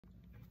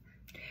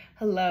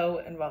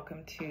Hello and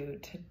welcome to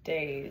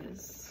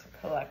today's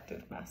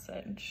collective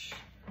message.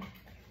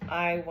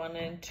 I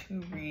wanted to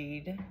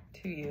read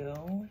to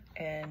you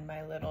in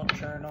my little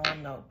journal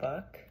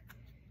notebook,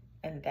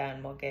 and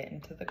then we'll get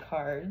into the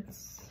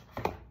cards.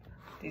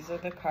 These are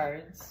the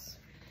cards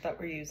that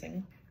we're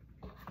using.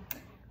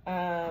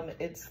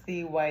 It's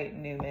the White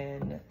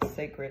Newman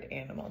Sacred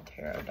Animal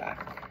Tarot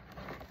deck,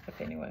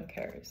 if anyone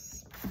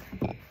cares.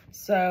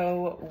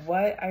 So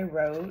what I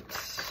wrote,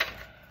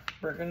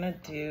 we're gonna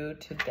do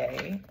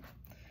today.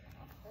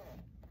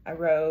 I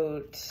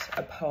wrote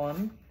a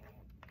poem,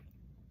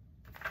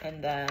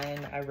 and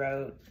then I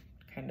wrote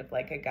kind of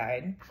like a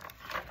guide.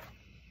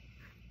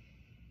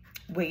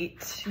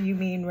 Wait, you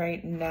mean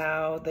right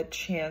now, the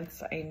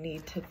chance I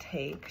need to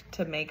take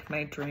to make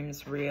my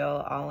dreams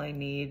real? All I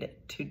need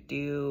to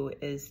do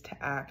is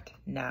to act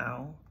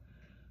now.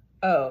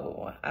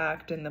 Oh,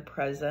 act in the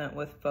present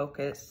with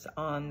focus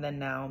on the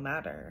now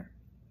matter.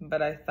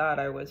 But I thought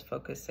I was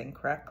focusing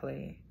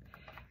correctly.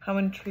 How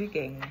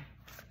intriguing.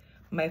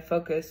 My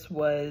focus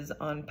was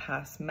on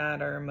past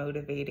matter,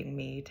 motivating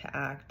me to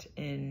act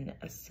in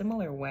a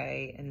similar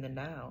way in the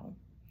now.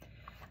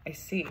 I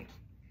see.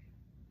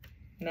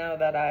 Now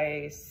that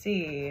I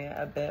see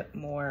a bit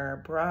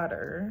more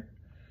broader,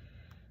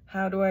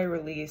 how do I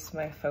release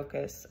my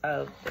focus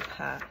of the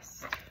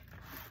past?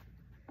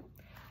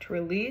 To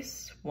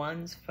release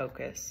one's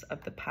focus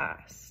of the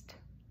past.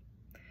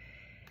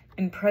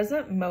 In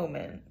present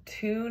moment,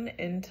 tune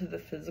into the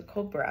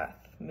physical breath,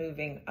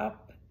 moving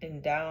up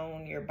and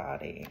down your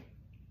body,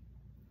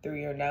 through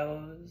your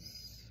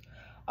nose,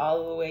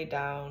 all the way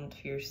down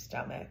to your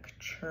stomach,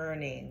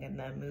 churning and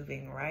then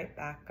moving right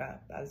back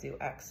up as you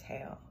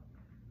exhale.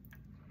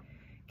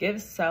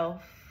 Give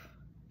self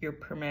your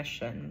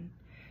permission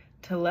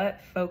to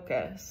let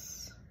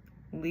focus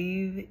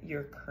leave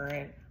your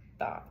current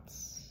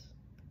thoughts.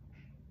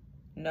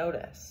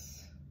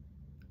 Notice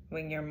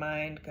when your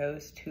mind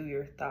goes to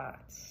your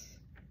thoughts.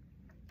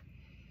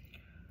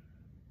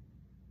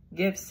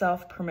 Give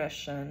self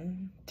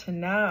permission to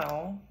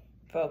now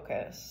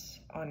focus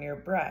on your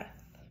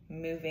breath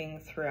moving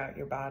throughout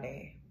your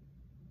body,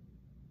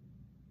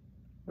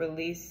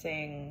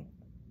 releasing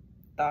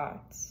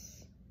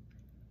thoughts,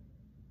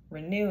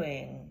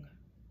 renewing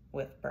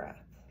with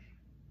breath.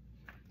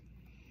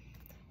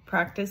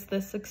 Practice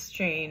this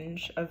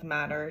exchange of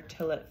matter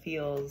till it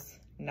feels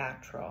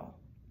natural,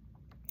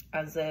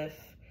 as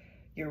if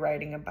you're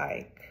riding a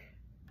bike,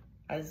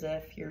 as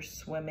if you're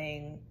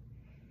swimming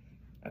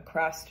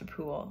across the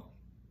pool,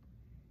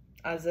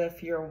 as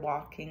if you're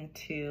walking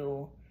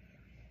to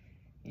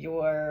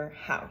your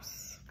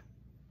house.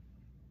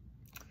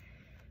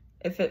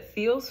 If it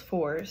feels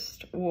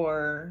forced,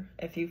 or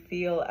if you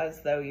feel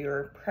as though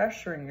you're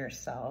pressuring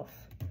yourself,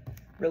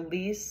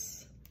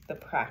 release the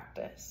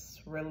practice,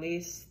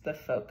 release the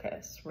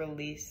focus,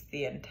 release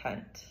the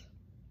intent.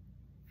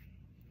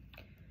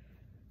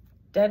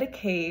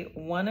 Dedicate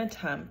one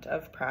attempt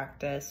of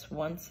practice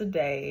once a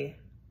day.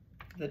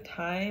 The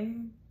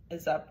time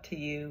is up to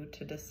you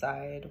to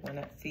decide when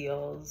it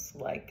feels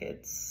like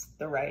it's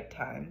the right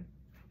time.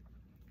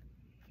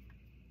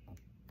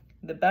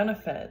 The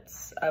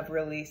benefits of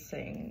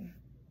releasing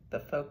the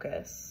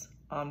focus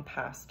on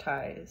past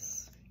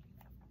ties.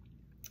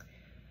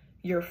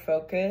 Your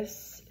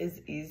focus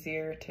is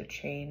easier to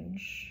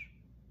change.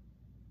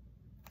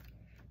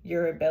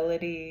 Your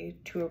ability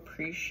to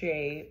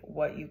appreciate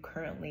what you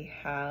currently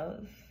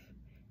have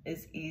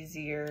is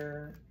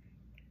easier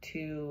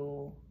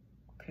to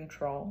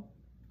control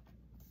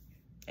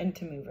and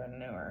to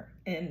maneuver.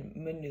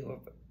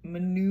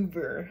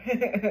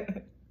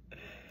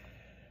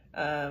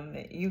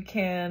 You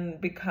can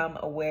become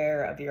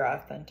aware of your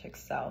authentic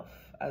self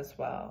as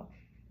well.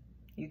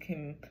 You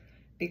can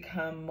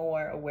become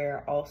more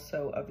aware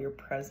also of your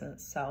present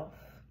self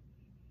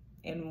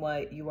and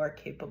what you are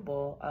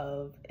capable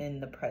of in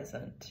the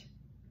present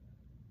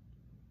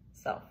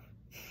self.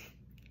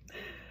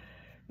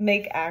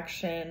 Make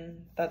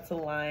action that's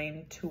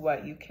aligned to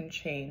what you can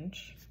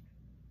change.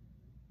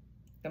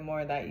 The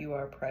more that you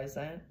are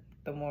present,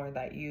 the more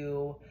that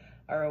you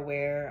are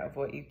aware of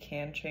what you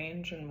can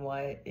change and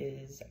what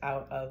is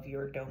out of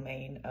your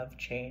domain of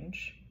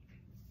change.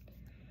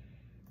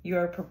 You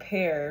are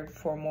prepared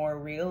for more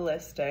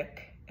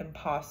realistic and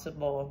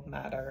possible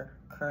matter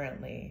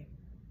currently.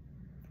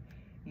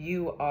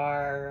 You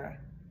are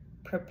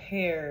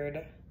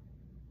prepared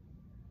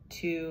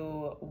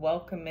to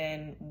welcome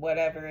in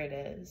whatever it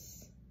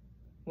is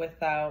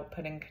without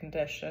putting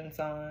conditions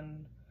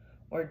on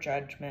or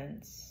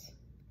judgments.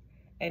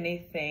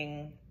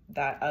 Anything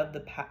that of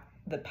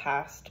the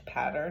past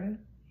pattern,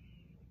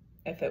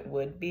 if it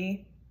would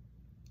be,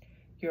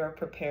 you're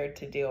prepared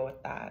to deal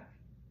with that.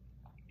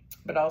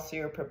 But also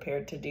you're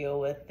prepared to deal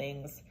with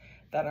things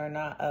that are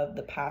not of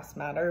the past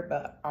matter,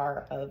 but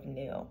are of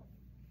new.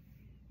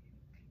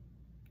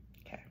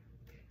 Okay.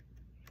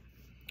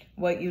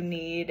 What you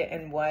need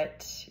and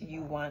what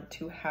you want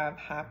to have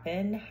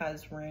happen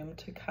has room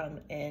to come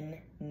in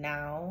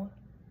now.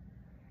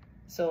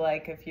 So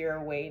like if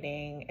you're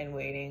waiting and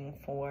waiting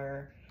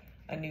for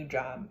a new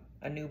job,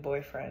 a new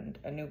boyfriend,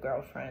 a new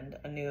girlfriend,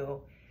 a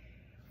new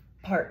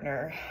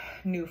partner,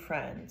 new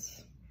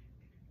friends.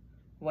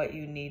 What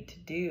you need to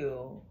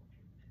do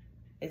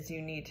is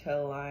you need to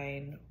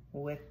align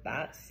with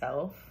that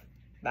self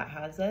that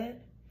has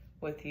it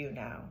with you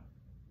now.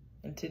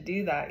 And to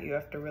do that, you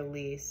have to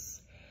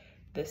release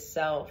the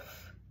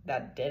self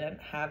that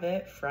didn't have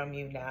it from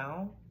you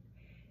now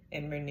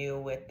and renew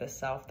with the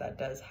self that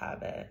does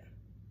have it.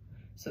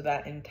 So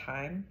that in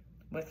time,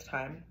 with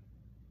time,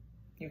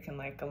 you can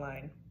like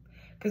align.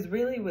 Because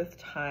really with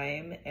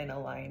time and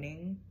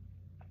aligning,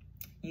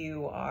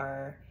 you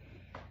are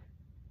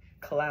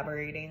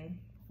collaborating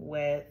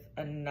with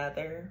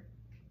another,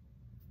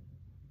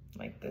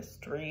 like this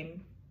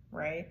dream,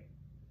 right?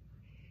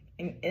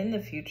 And in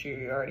the future,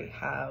 you already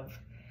have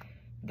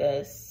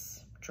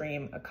this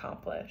dream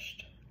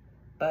accomplished.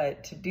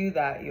 But to do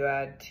that, you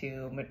had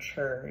to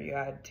mature, you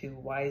had to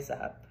wise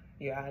up,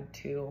 you had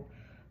to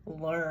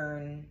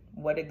learn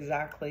what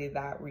exactly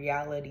that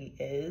reality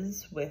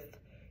is with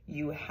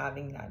you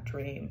having that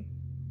dream.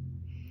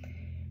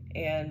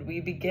 And we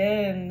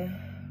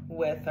begin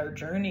with our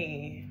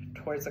journey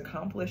towards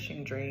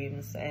accomplishing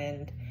dreams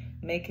and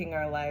making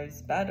our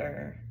lives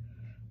better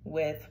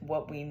with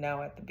what we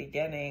know at the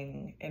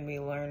beginning, and we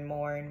learn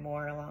more and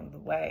more along the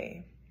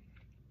way.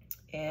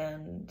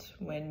 And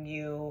when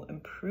you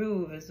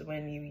improve is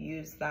when you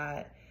use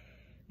that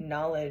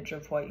knowledge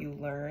of what you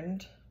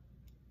learned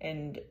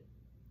and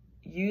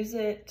use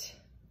it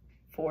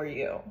for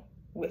you,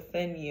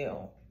 within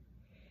you.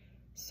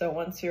 So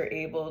once you're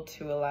able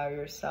to allow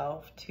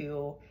yourself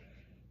to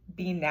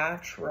be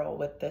natural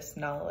with this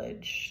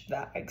knowledge,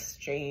 that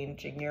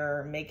exchange, and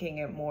you're making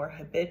it more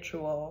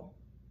habitual,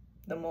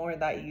 the more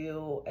that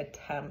you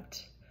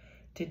attempt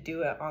to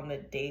do it on the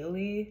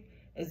daily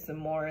is the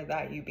more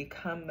that you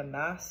become the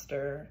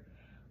master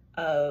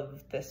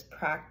of this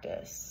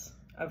practice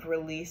of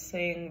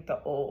releasing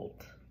the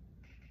old.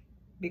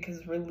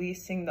 Because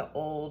releasing the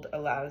old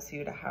allows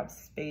you to have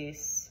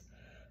space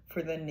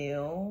for the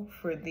new,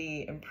 for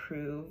the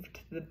improved,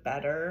 the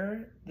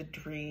better, the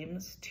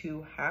dreams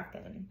to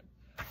happen.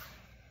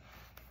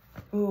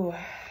 Ooh,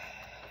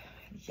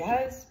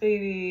 yes,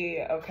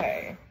 baby.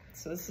 Okay,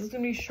 so this is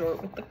gonna be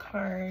short with the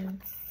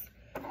cards.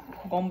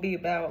 Gonna be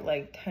about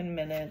like 10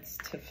 minutes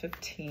to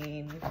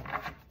 15.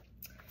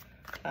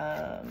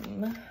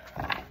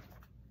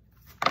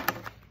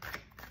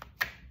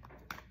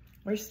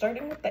 We're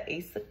starting with the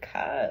Ace of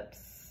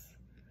Cups.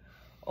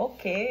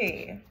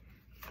 Okay.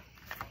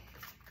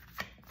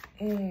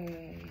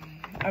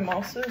 I'm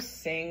also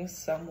seeing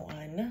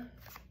someone.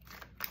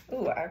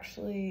 Ooh,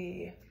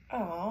 actually,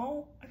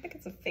 oh, I think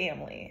it's a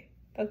family.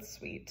 That's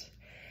sweet.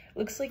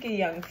 Looks like a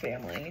young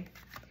family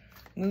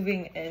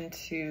moving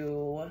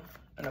into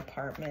an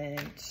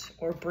apartment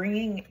or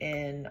bringing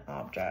in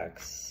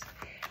objects.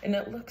 And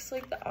it looks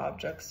like the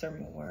objects are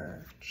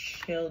more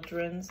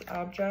children's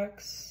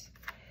objects.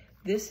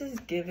 This is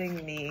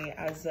giving me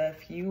as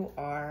if you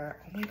are,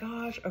 oh my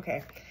gosh,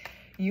 okay.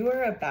 You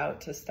are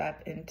about to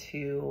step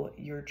into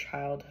your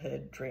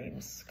childhood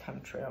dreams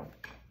come true.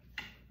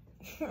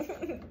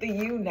 The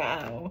you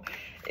now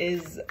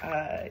is,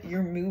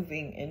 you're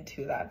moving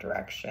into that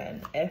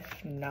direction.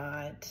 If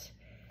not,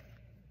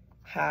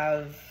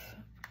 have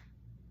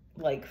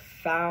like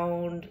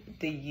found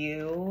the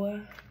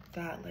you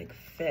that like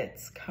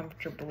fits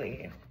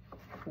comfortably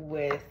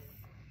with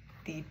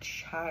the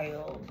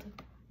child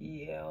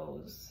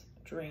you's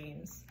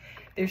dreams.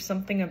 There's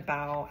something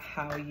about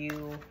how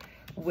you,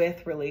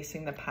 with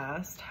releasing the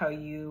past, how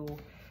you,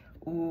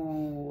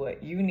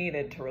 you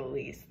needed to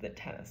release the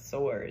Ten of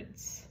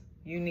Swords.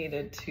 You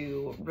needed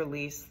to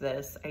release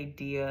this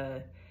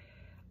idea,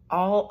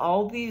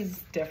 all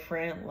these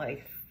different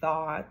like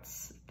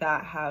thoughts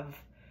that have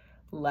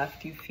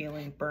left you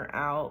feeling burnt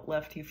out,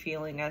 left you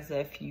feeling as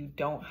if you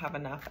don't have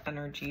enough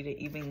energy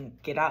to even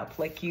get up,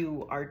 like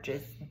you are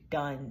just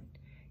done.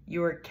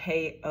 You're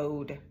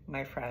KO'd,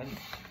 my friend,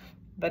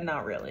 but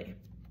not really,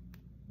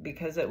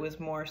 because it was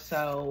more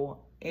so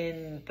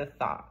in the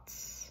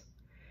thoughts.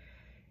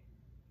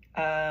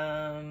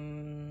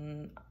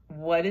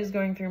 What is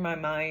going through my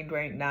mind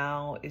right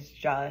now is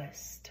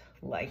just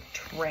like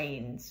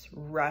trains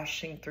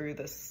rushing through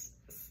this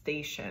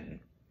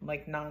station,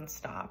 like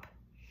nonstop.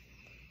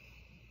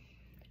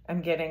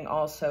 I'm getting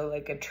also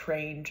like a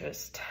train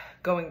just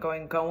going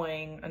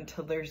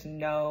until there's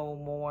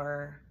no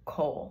more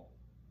coal.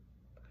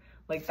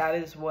 Like that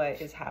is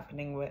what is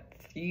happening with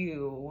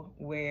you,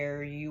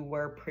 where you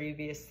were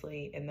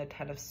previously in the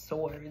Ten of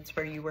Swords,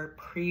 where you were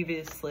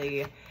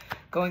previously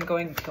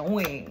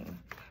going.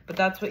 But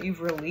that's what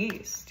you've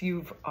released.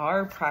 You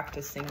are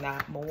practicing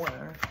that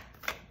more.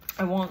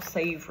 I won't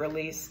say you've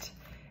released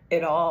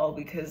it all,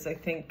 because I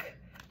think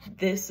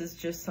this is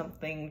just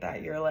something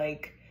that you're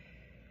like,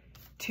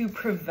 to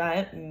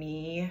prevent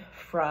me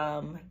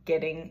from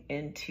getting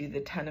into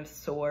the Ten of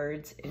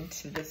Swords,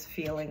 into this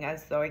feeling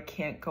as though I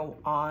can't go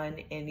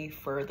on any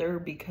further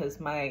because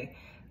my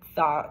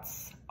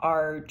thoughts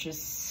are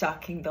just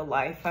sucking the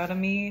life out of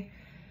me.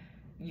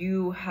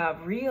 You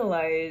have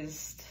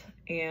realized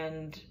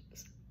and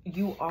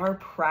you are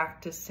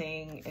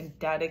practicing and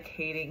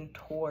dedicating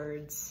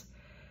towards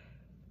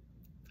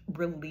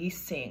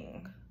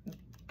releasing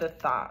the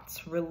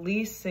thoughts,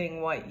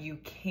 releasing what you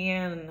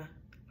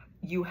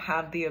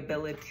have the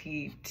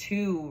ability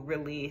to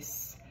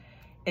release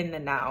in the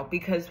now.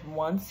 Because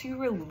once you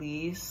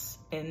release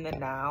in the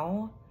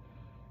now,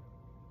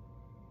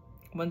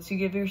 once you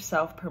give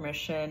yourself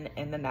permission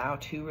in the now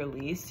to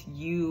release,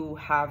 you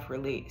have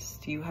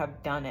released, you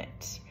have done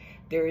it.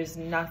 There is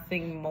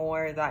nothing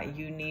more that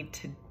you need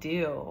to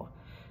do.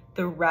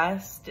 The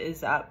rest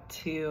is up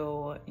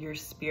to your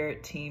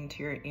spirit team,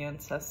 to your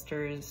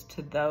ancestors,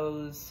 to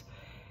those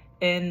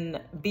in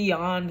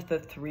beyond the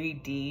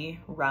 3D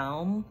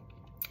realm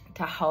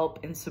to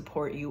help and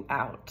support you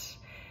out.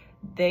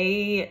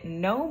 They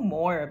know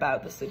more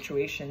about the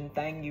situation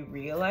than you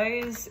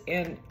realize,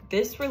 and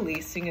this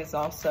releasing is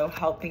also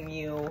helping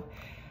you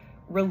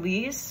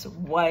release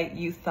what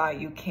you thought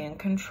you can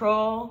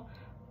control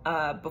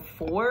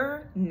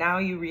before. Now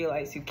you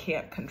realize you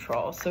can't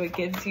control. So it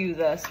gives you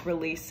this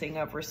releasing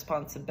of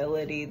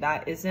responsibility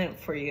that isn't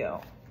for you.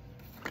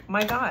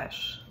 My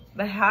gosh,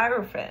 the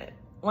Hierophant.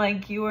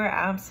 Like, you are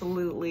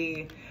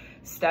absolutely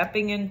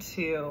stepping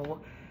into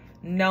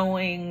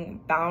knowing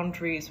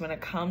boundaries when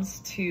it comes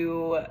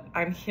to,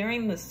 I'm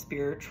hearing the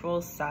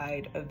spiritual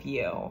side of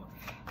you.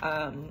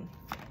 I'm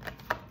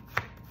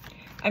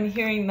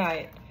hearing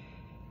that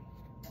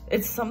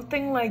it's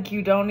something like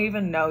you don't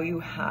even know you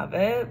have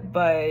it,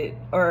 but,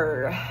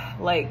 or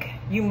like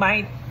you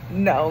might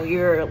know,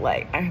 you're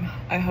like,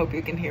 I hope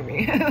you can hear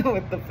me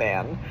with the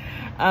fan.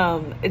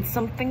 It's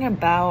something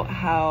about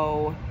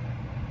how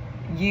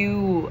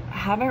you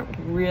haven't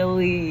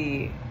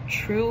really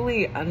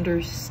truly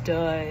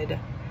understood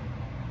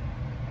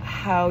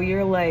how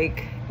you're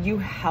like, you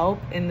help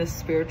in the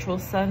spiritual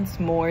sense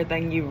more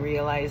than you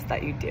realize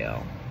that you do.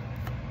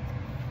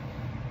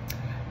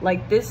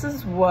 Like, this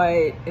is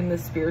what, in the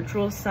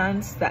spiritual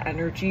sense, the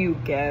energy you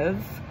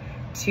give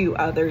to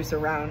others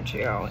around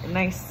you. And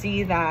I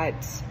see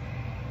that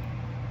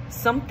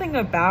something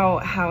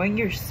about how in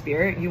your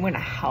spirit you want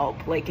to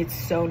help. Like, it's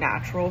so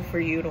natural for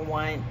you to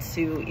want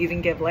to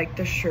even give like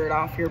the shirt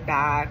off your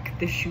back,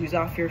 the shoes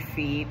off your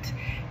feet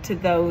to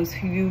those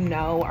who you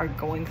know are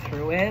going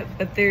through it.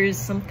 But there's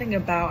something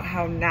about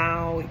how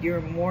now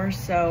you're more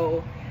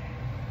so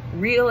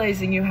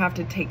realizing you have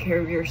to take care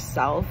of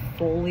yourself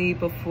fully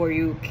before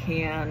you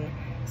can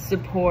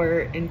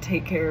support and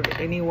take care of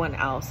anyone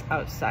else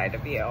outside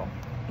of you.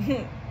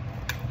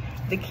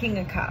 The King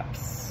of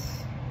Cups.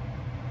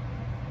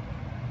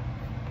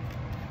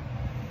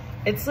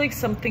 It's like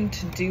something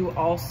to do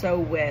also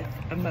with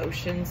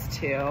emotions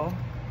too.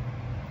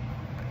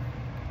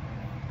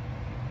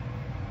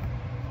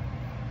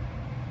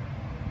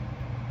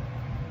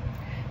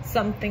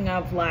 Something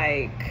of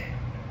like,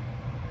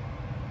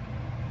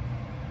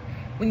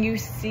 when you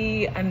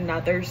see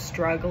another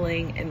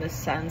struggling in the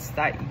sense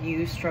that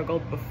you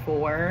struggled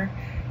before,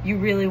 you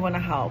really want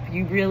to help.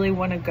 You really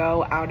want to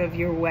go out of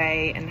your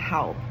way and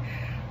help.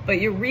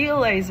 But you're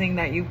realizing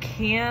that you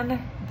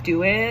can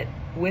do it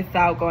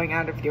without going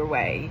out of your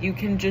way. You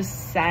can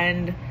just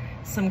send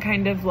some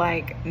kind of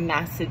like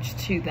message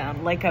to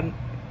them. Like I'm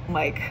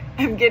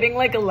getting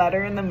like a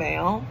letter in the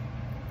mail,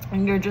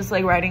 and you're just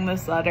like writing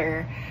this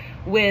letter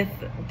with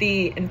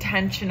the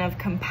intention of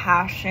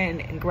compassion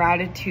and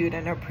gratitude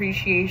and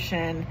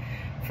appreciation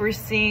for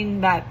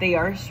seeing that they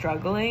are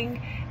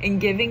struggling and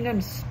giving them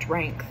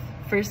strength.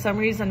 For some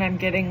reason, I'm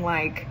getting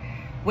like,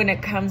 when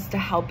it comes to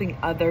helping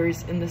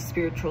others in the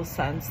spiritual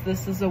sense,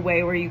 this is a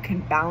way where you can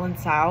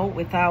balance out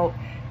without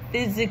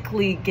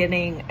physically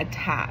getting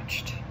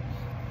attached.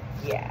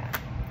 Yeah,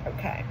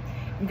 okay.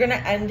 I'm gonna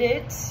end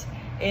it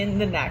in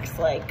the next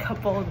like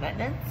couple of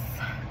minutes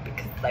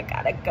because I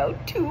gotta go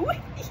too.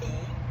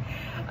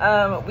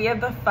 We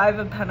have the Five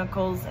of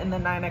Pentacles and the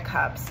Nine of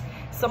Cups.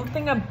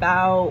 Something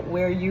about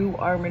where you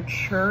are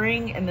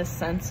maturing in the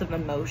sense of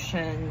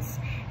emotions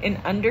and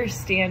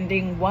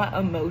understanding what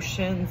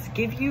emotions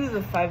give you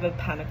the Five of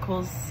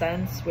Pentacles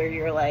sense, where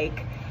you're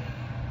like,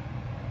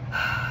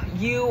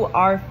 you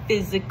are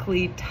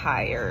physically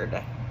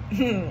tired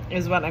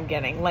is what I'm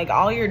getting. Like,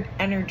 all your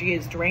energy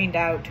is drained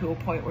out to a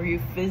point where you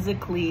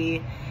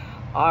physically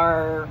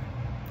are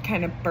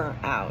kind of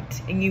burnt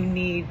out and you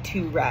need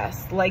to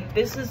rest. Like,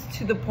 this is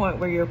to the point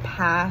where you're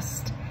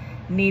past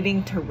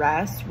needing to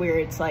rest, where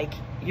it's like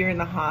you're in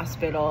the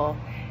hospital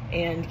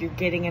and you're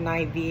getting an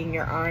IV in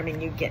your arm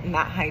and you're getting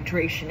that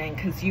hydration in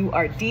because you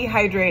are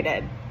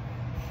dehydrated.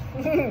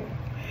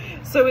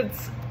 So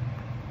it's,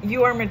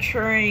 you are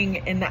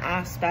maturing in the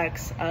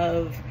aspects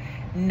of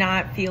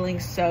not feeling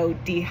so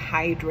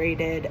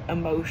dehydrated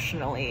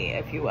emotionally,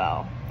 if you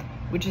will,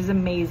 which is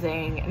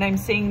amazing. And I'm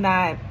saying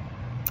that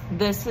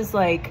this is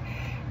like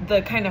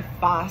the kind of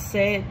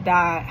faucet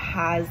that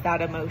has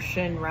that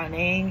emotion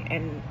running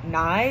and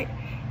not,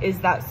 is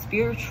that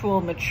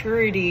spiritual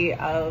maturity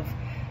of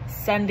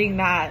sending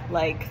that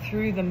like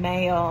through the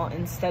mail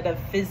instead of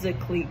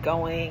physically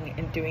going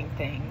and doing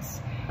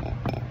things.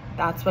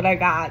 that's what I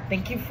got.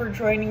 Thank you for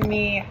joining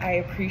me. I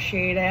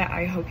appreciate it.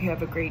 I hope you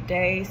have a great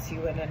day. See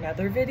you in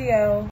another video.